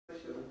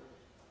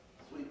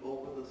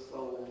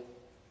soul,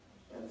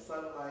 and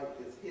sunlight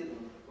is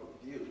hidden from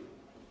view.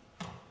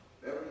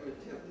 If ever you're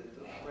tempted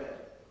to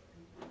fret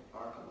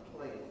or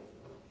complain,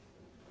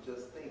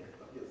 just think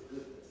of his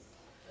goodness.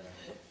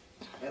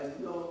 And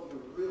you know, you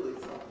really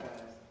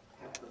sometimes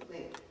have to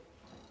think,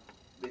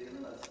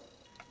 because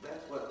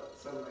that's what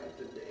sunlight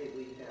today,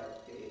 we have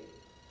a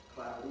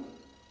cloudy,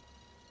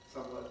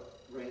 somewhat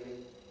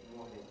rainy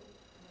morning.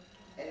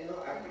 And you know,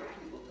 I hear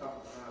people talk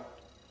about,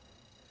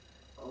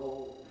 oh,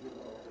 you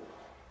know, the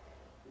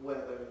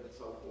weather and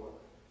so forth.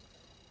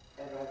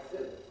 And I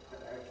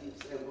keep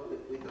saying, well,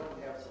 if we don't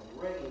have some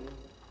rain,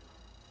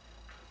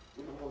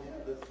 we won't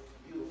have this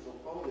beautiful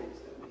foliage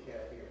that we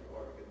have here in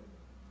Oregon.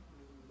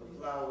 The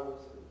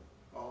flowers and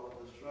all of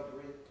the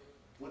shrubbery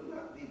would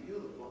not be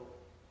beautiful.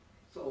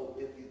 So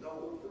if you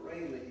don't want the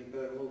rain, then you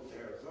better move to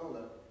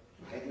Arizona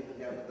and you can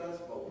have a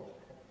dust bowl.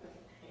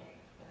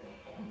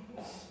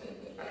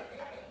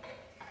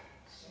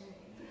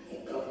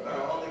 Because about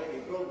all they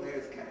can grow there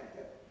is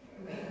cactus.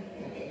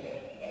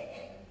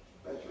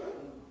 That's right.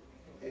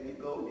 And you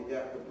go, you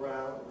got the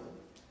brown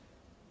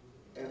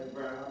and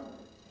brown,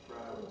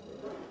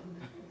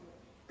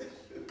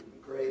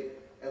 gray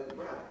and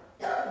brown.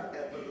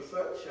 And with the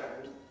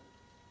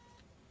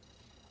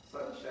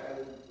sun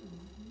shining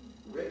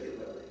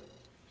regularly.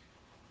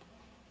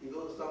 You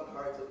go to some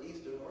parts of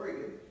eastern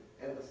Oregon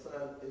and the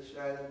sun is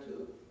shining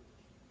too.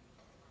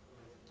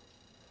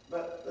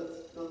 But the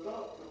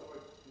thought the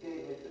Lord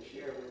gave me to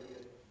share with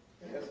you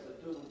has to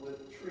do with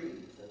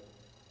trees. And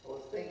I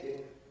was thinking,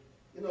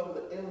 you know,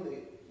 the enemy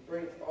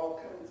brings all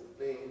kinds of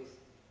things.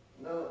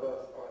 None of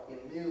us are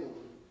immune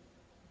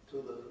to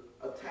the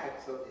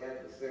attacks of the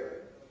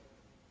adversary.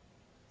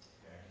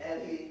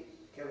 And he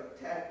can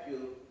attack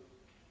you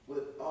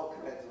with all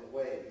kinds of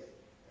ways.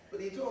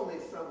 But he told me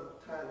some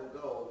time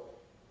ago,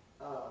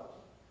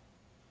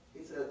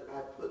 he said,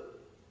 I put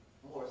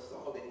more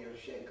salt in your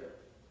shaker.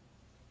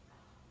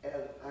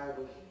 And I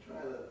was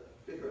trying to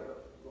figure out,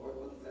 Lord,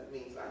 what does that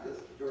mean? So I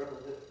just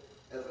journaled it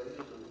as I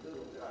usually do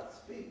when God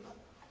speaks.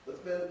 It's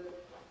been a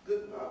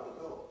good while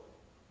ago.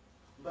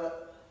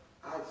 But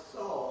I'm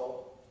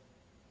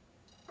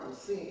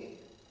seeing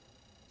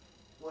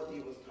what he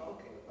was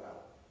talking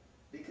about.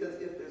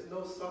 Because if there's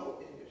no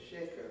salt in your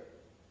shaker,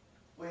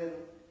 when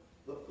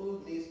the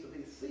food needs to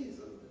be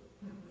seasoned,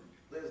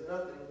 there's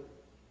nothing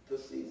to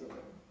season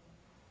it.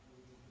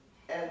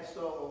 And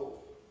so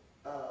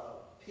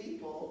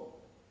people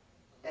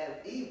and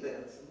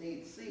events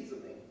need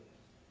seasoning.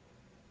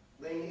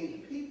 They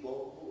need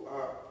people who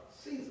are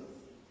seasoned.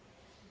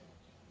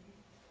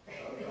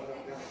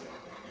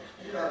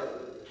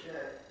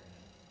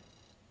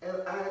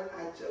 And I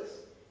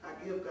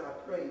give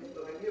God praise,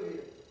 but I give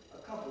you a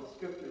couple of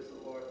scriptures the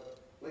Lord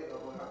laid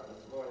on my heart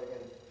this morning.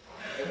 And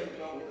as you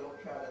know, we don't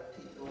try to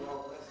teach a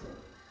long lesson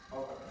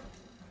on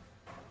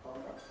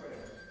our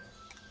prayer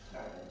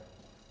time.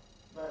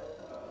 But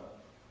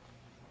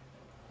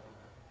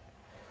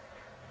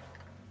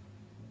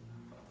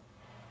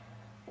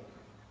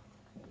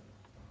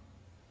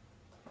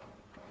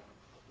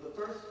the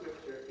first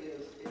scripture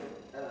is in,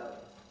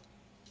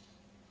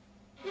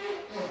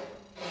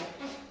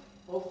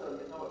 most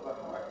of you know it by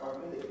heart, or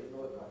many of you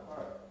know it by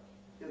heart,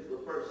 is the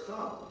first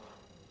Psalm.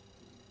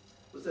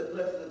 It said,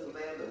 blessed is the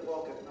man that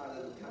walketh not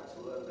in the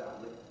counsel of the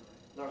ungodly,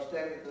 nor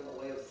standeth in the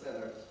way of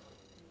sinners,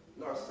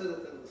 nor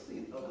sitteth in the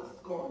seat of the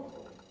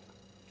scornful.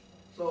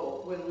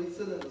 So when we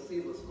sit in the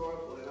seat of the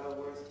scornful, in other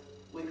words,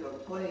 we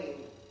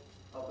complain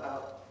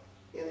about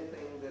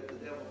anything that the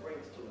devil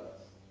brings to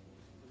us.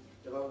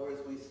 In other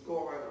words, we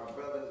scorn our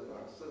brothers and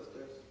our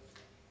sisters.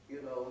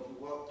 You know, you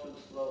walk too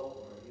slow,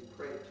 or you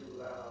pray too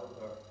loud,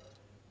 or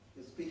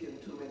you speak in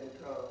too many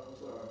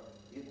tongues, or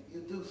you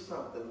do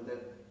something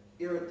that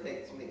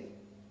irritates me.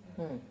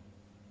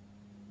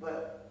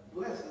 But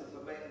blessed is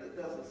the man that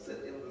doesn't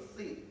sit in the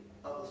seat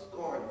of the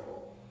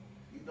scornful.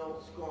 You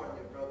don't scorn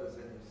your brothers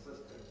and your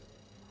sisters.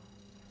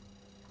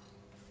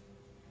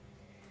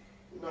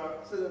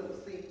 Nor sit in the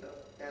seat of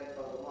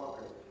the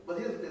mockers. But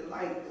his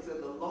delight is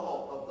in the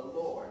law of the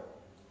Lord.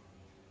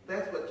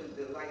 That's what you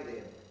delight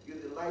in. You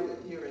delight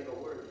in hearing a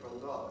word from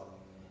God.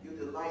 You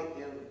delight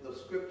in the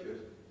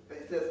scriptures. And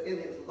he says, in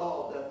his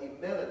law doth he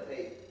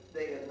meditate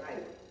day and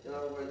night. In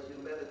other words, you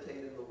meditate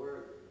in the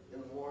word in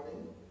the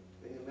morning,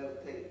 then you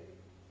meditate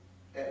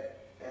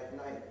at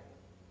night.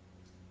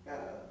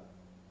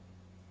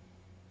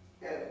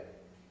 And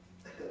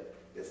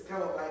it's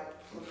kind of like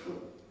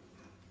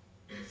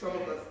some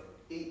of us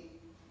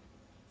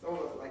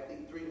like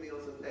eat 3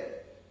 meals a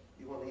day.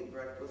 You want to eat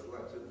breakfast,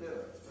 lunch, and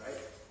dinner,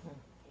 right?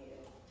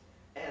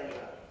 Yeah. And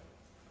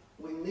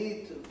we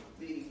need to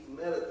be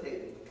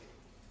meditating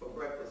for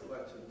breakfast,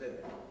 lunch, and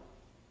dinner.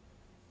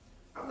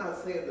 I'm not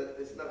saying that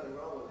there's nothing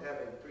wrong with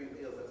having 3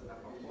 meals. That's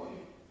not my point.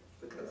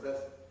 Because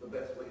that's the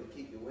best way to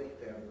keep your weight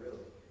down,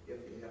 really.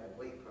 If you have a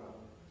weight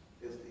problem,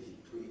 is to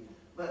eat 3.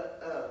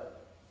 But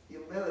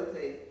you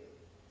meditate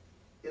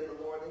in the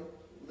morning,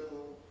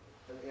 noon,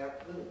 and the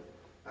afternoon.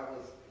 I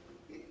was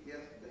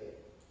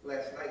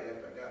last night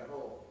after I got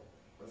home,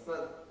 my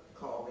son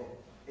called me.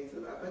 He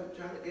said, I've been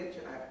trying to get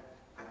you.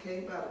 I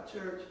came by the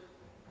church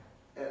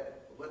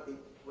at what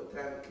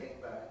time he came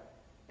by,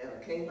 and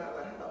I came by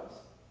the house,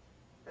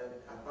 and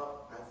I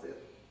said,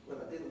 when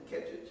I didn't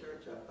catch you at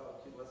church, I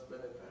thought you must have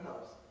been at the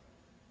house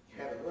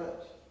having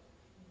lunch,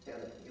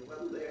 and you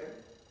wasn't there,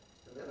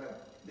 and then I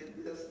did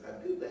this, and I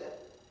did that,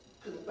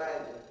 couldn't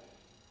find you,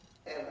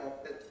 and I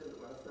said to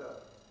myself,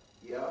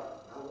 yeah,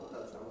 I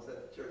was at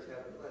the church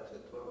having lunch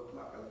at 12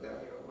 o'clock, I was down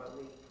here on my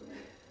knees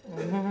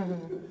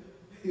praying.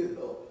 You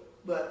know,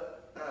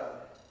 but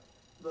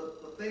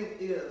the thing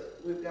is,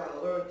 we've got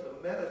to learn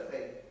to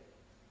meditate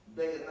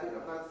day and night.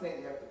 I'm not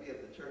saying you have to be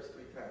at the church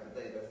 3 times a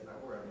day. That's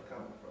not where I'm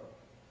coming from.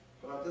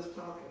 But I'm just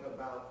talking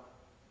about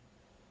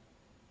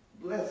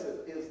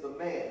blessed is the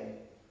man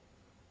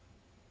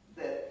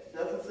that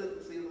doesn't sit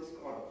and see the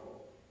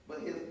scornful, but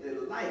he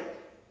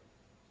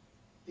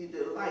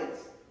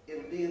delights in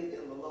being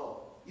in the law.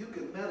 You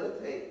can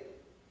meditate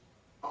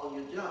on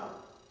your job,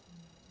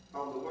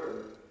 on the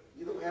word.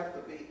 You don't have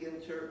to be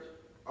in church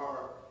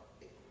or,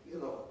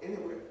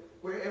 anywhere.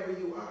 Wherever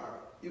you are,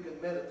 you can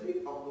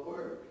meditate on the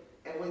word.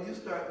 And when you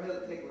start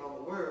meditating on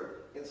the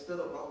word instead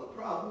of on the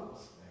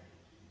problems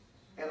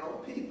and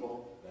on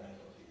people,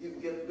 you can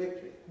get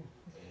victory.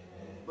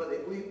 But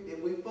if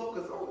we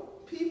focus on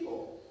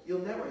people,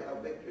 you'll never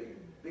have victory,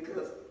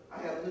 because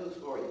I have news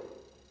for you.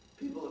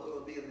 People are going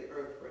to be in the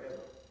earth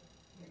forever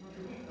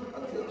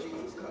until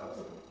Jesus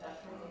comes.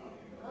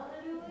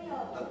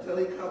 Until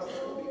he comes,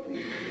 there will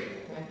be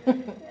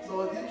people.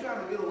 So if you're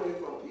trying to get away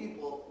from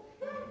people,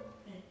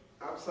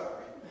 I'm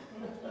sorry.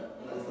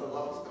 That's a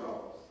lost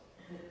cause.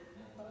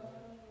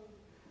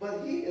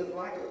 But he is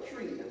like a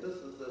tree, and this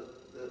is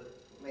the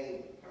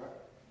main part.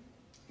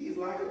 He's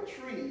like a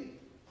tree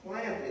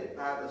planted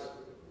by the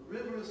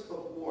rivers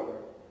of water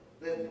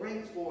that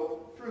brings forth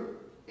fruit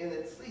in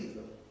its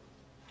season.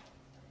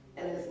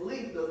 And his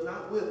leaf does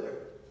not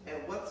wither, and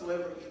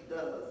whatsoever he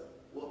does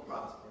will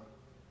prosper.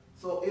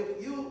 So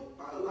if you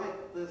are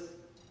like this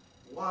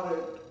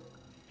watered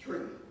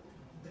tree,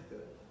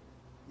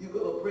 you're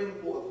going to bring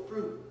forth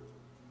fruit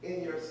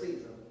in your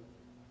season.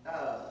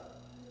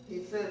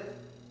 He said,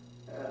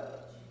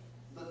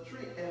 the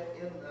tree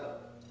in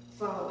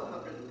Psalm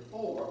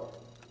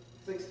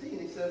 104:16,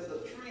 he says,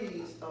 the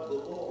trees of the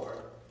Lord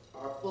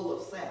are full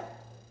of sap.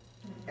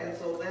 And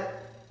so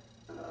that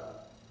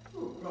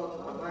brought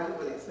to my mind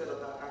what he said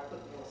about, I put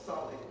more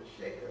salt in the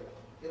shaker.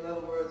 In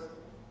other words,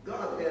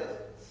 God has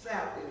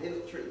sap in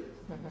his trees.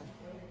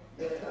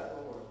 That's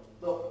the word.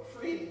 The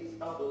trees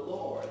of the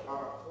Lord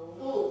are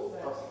full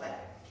of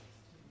sap.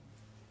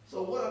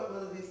 So what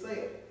is he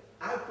saying?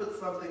 I put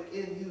something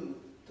in you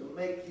to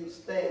make you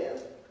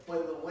stand when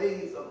the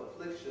waves of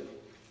affliction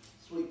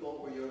sweep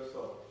over your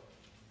soul.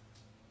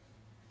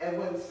 And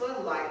when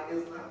sunlight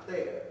is not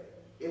there,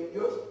 if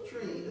your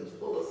tree is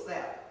full of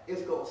sap,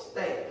 it's going to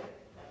stand.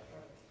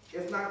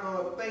 It's not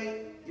going to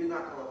faint. You're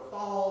not going to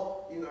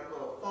fall. You're not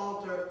going to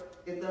falter.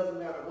 It doesn't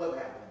matter what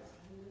happens.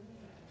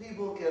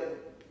 People can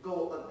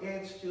go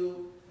against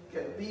you,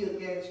 can be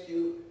against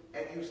you,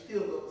 and you're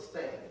still going to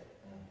stand.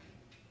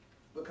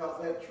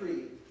 Because that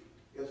tree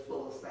is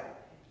full of sap.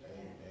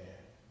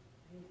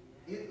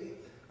 Being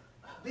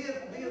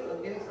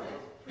against us,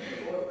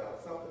 Lord,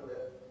 about something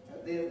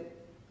that then,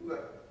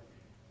 like,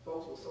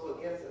 folks were so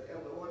against it,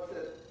 and the Lord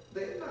said,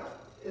 they're not.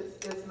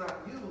 It's not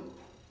you,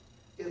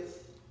 it's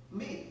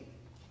me.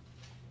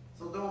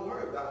 So don't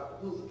worry about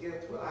who's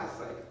against what I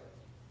say.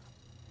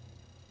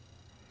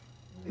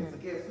 It's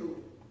against who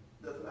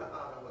does not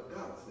honor what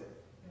God said.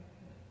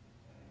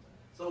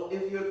 So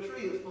if your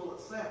tree is full of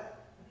sap,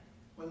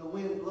 when the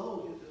wind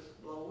blows, you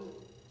just blow with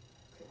it.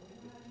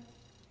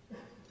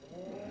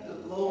 You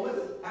just blow with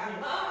it.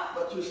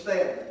 But you're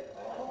standing.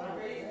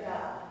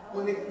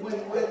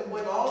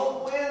 When all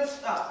the wind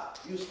stops,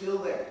 you're still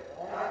there.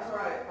 That's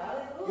right.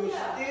 You're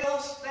still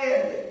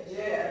standing.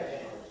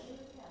 Yes.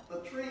 The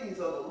trees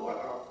of the Lord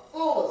are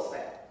full of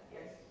sap.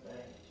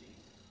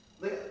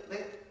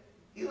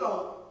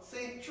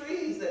 See,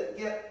 trees that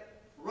get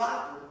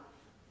rotten,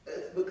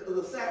 it's because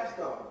the sap's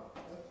gone.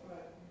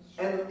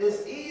 And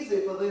it's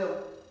easy for them,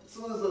 as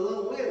soon as a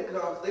little wind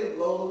comes, they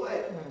blow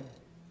away.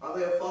 Or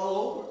they'll fall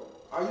over.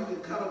 Or you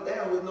can cut them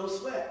down with no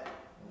sweat.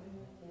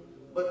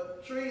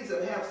 But trees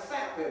that have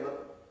sap in them,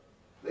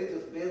 they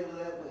just bend with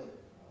that wind.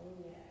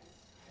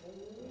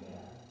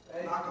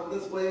 Knock them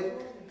this way,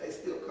 they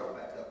still come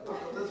back up. Knock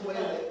them this way,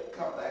 they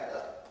come back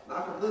up.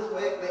 Knock them this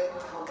way, they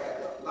come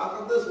back up. Knock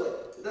them this way.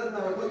 It doesn't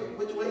matter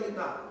which way you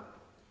knock them.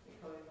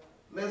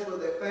 Mess with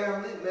their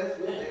family, mess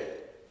with their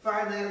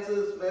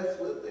finances, mess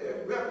with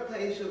their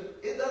reputation.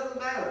 It doesn't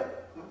matter.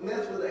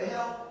 Mess with their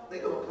health,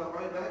 they're going to come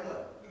right back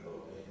up.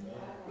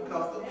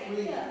 Because the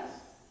trees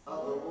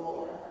of the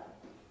Lord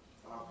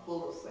are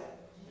full of sap.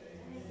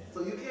 So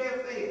you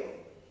can't fail.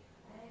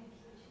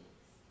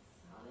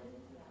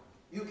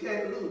 You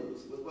can't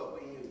lose with what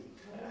we use.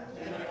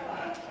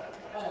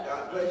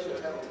 God bless you.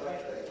 Have a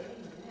blessed day.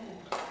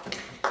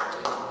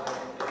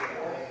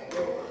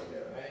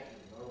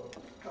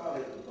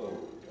 Hallelujah.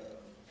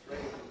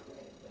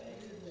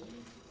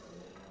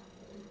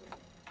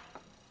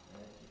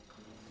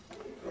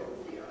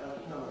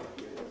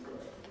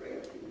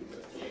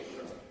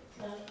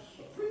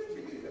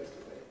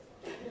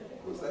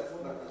 that's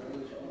not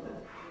unusual.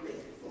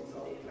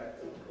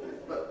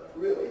 But